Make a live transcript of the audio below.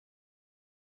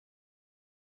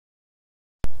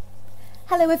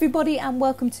Hello everybody and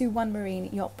welcome to One Marine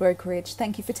Yacht Brokerage.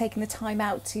 Thank you for taking the time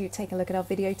out to take a look at our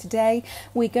video today.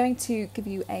 We're going to give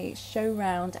you a show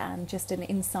round and just an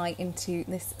insight into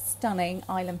this stunning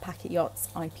Island Packet Yachts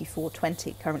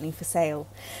IP420 currently for sale.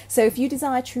 So if you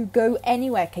desire true go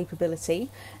anywhere capability,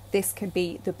 this could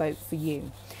be the boat for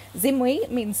you. Zimwi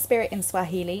means spirit in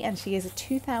Swahili, and she is a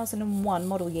 2001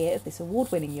 model year of this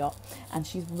award-winning yacht, and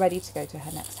she's ready to go to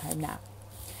her next home now.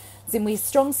 Zimwi's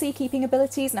strong seakeeping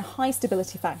abilities and a high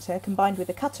stability factor combined with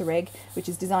a cutter rig which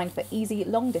is designed for easy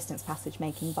long distance passage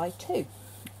making by two.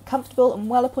 Comfortable and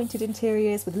well appointed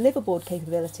interiors with liveaboard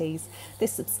capabilities,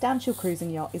 this substantial cruising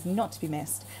yacht is not to be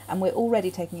missed, and we're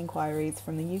already taking inquiries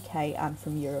from the UK and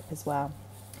from Europe as well.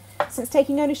 Since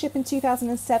taking ownership in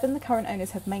 2007, the current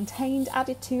owners have maintained,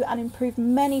 added to and improved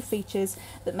many features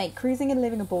that make cruising and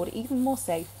living aboard even more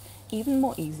safe, even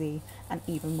more easy and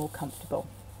even more comfortable.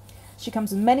 She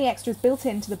comes with many extras built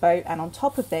into the boat, and on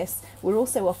top of this, we're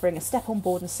also offering a step on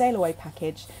board and sail away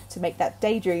package to make that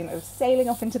daydream of sailing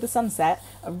off into the sunset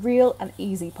a real and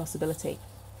easy possibility.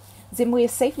 Zimwi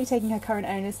is safely taking her current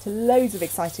owners to loads of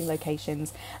exciting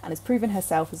locations and has proven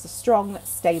herself as a strong,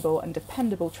 stable and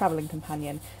dependable travelling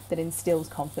companion that instills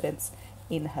confidence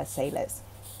in her sailors.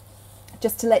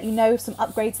 Just to let you know some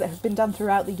upgrades that have been done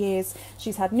throughout the years,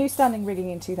 she's had new standing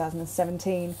rigging in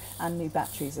 2017 and new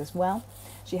batteries as well.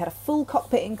 She had a full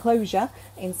cockpit enclosure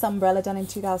in Sunbrella done in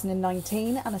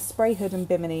 2019 and a spray hood and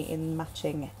bimini in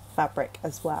matching fabric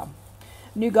as well.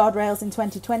 New guardrails in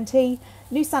 2020,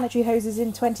 new sanitary hoses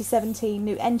in 2017,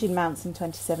 new engine mounts in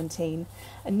 2017,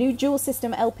 a new dual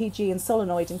system LPG and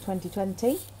solenoid in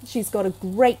 2020. She's got a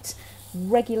great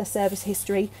regular service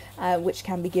history which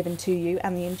can be given to you,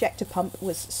 and the injector pump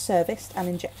was serviced and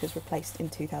injectors replaced in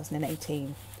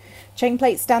 2018. Chain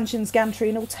plate, stanchions, gantry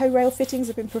and all tow rail fittings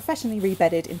have been professionally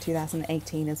rebedded in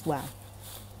 2018 as well.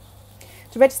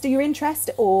 To register your interest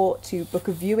or to book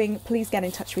a viewing, please get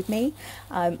in touch with me.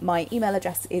 My email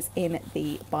address is in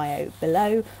the bio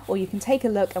below, or you can take a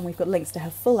look and we've got links to her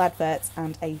full adverts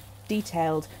and a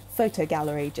detailed photo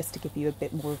gallery just to give you a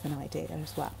bit more of an idea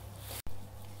as well.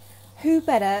 Who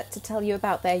better to tell you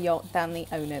about their yacht than the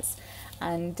owners?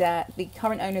 And the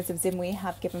current owners of Zimwi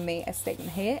have given me a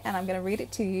statement here, and I'm going to read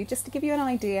it to you just to give you an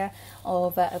idea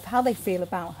of how they feel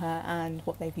about her and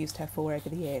what they've used her for over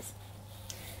the years.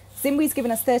 Zimwi's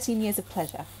given us 13 years of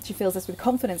pleasure. She fills us with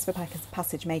confidence for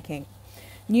passage making.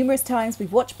 Numerous times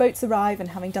we've watched boats arrive, and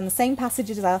having done the same passage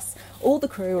as us, all the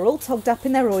crew are all togged up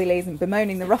in their oilies and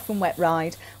bemoaning the rough and wet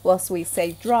ride, whilst we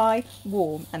stay dry,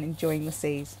 warm and enjoying the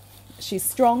seas. She's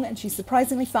strong and she's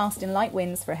surprisingly fast in light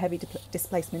winds for a heavy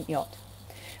displacement yacht.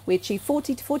 We achieve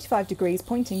 40 to 45 degrees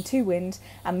pointing to wind,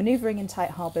 and manoeuvring in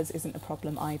tight harbours isn't a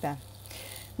problem either.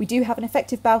 We do have an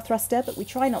effective bow thruster, but we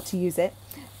try not to use it.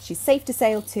 She's safe to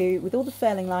sail to, with all the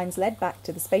furling lines led back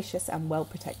to the spacious and well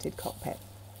protected cockpit.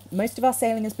 Most of our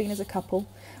sailing has been as a couple.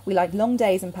 We like long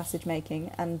days and passage making,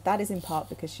 and that is in part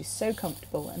because she's so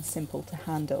comfortable and simple to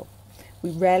handle. We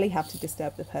rarely have to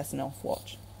disturb the person off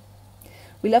watch.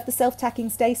 We love the self-tacking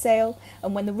stay sail,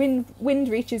 and when the wind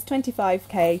reaches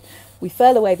 25k, we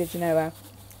furl away the genoa.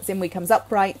 Zimwi comes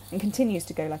upright and continues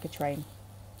to go like a train.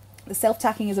 The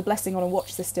self-tacking is a blessing on a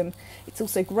watch system. It's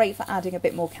also great for adding a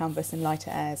bit more canvas in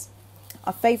lighter airs.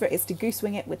 Our favourite is to goose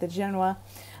wing it with the genoa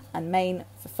and main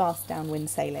for fast downwind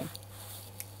sailing.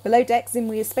 Below deck,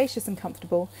 Zimwi is spacious and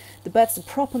comfortable. The berths are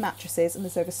proper mattresses, and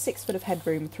there's over 6 foot of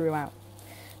headroom throughout.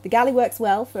 The galley works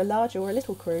well for a large or a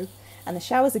little crew, and the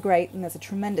showers are great, and there's a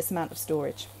tremendous amount of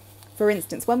storage. For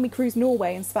instance, when we cruised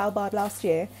Norway and Svalbard last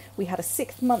year, we had a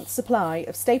 6-month supply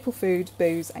of staple food,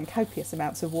 booze and copious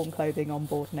amounts of warm clothing on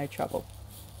board, no trouble.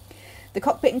 The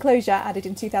cockpit enclosure added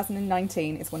in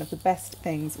 2019 is one of the best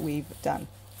things we've done.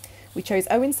 We chose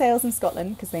Owen Sails in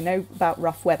Scotland because they know about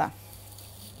rough weather.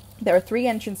 There are 3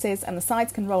 entrances, and the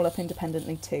sides can roll up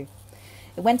independently too.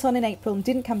 It went on in April and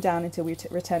didn't come down until we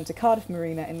returned to Cardiff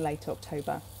Marina in late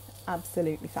October.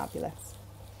 Absolutely fabulous.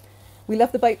 We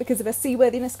love the boat because of her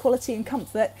seaworthiness, quality and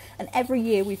comfort, and every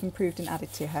year we've improved and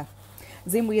added to her.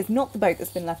 Zimwi is not the boat that's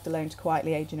been left alone to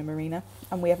quietly age in a marina,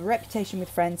 and we have a reputation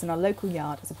with friends in our local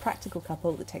yard as a practical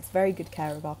couple that takes very good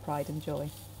care of our pride and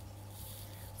joy.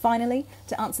 Finally,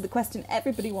 to answer the question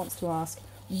everybody wants to ask,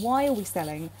 why are we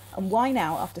selling, and why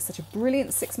now after such a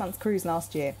brilliant 6-month cruise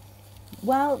last year?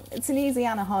 Well, it's an easy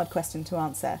and a hard question to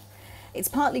answer. It's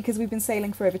partly because we've been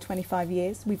sailing for over 25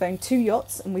 years, we've owned 2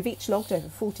 yachts and we've each logged over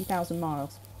 40,000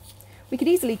 miles. We could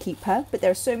easily keep her, but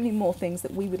there are so many more things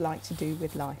that we would like to do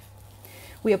with life.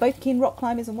 We are both keen rock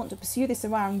climbers and want to pursue this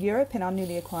around Europe in our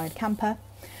newly acquired camper,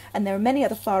 and there are many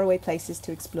other faraway places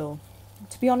to explore.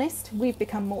 To be honest, we've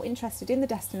become more interested in the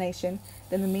destination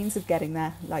than the means of getting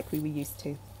there like we were used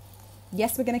to.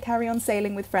 Yes, we're going to carry on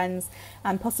sailing with friends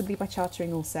and possibly by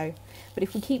chartering also, but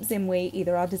if we keep Zimwi,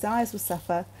 either our desires will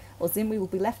suffer or Zimwi will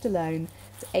be left alone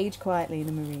to age quietly in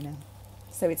the marina.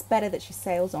 So it's better that she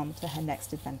sails on to her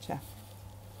next adventure.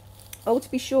 Oh,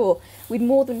 to be sure, we'd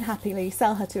more than happily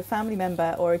sell her to a family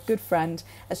member or a good friend,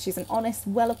 as she's an honest,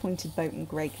 well-appointed boat in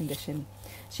great condition.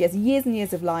 She has years and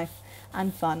years of life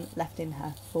and fun left in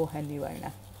her for her new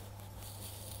owner.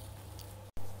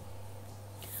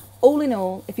 All in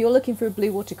all, if you're looking for a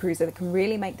blue water cruiser that can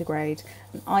really make the grade,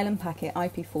 an Island Packet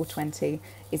IP420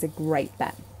 is a great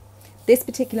bet. This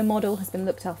particular model has been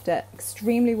looked after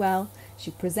extremely well. She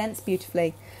presents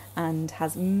beautifully and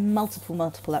has multiple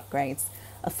upgrades.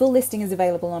 A full listing is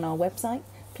available on our website.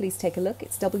 Please take a look.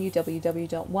 It's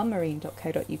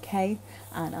www.onemarine.co.uk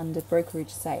and under brokerage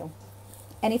sale.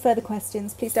 Any further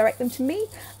questions, please direct them to me.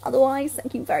 Otherwise,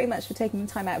 thank you very much for taking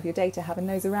the time out of your day to have a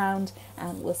nose around,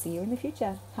 and we'll see you in the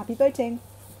future. Happy boating!